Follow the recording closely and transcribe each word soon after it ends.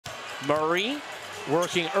Murray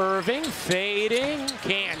working Irving, fading,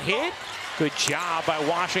 can't hit. Good job by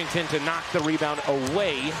Washington to knock the rebound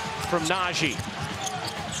away from Najee.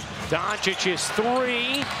 Doncic's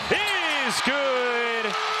three is good.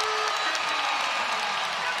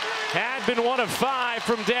 Had been 1 of 5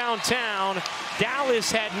 from downtown. Dallas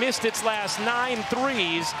had missed its last 9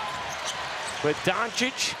 threes, but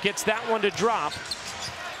Doncic gets that one to drop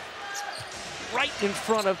right in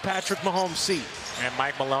front of Patrick Mahomes' seat. And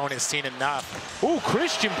Mike Malone has seen enough. Ooh,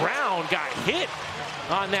 Christian Brown got hit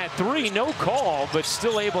on that three. No call, but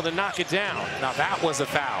still able to knock it down. Now that was a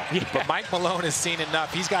foul. Yeah. But Mike Malone has seen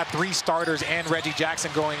enough. He's got 3 starters and Reggie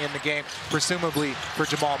Jackson going in the game, presumably for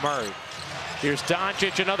Jamal Murray. Here's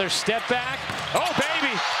Doncic, another step back. Oh,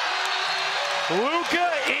 baby.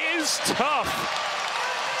 Luka is tough.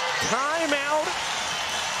 Timeout,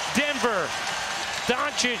 Denver.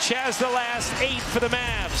 Doncic has the last 8 for the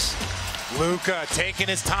Mavs. Luka taking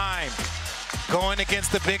his time, going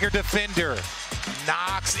against the bigger defender,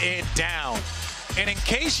 knocks it down. And in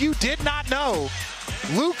case you did not know,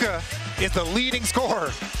 Luka is the leading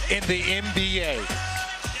scorer in the NBA.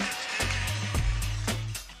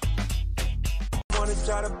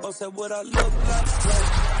 Try to boast at what I look like.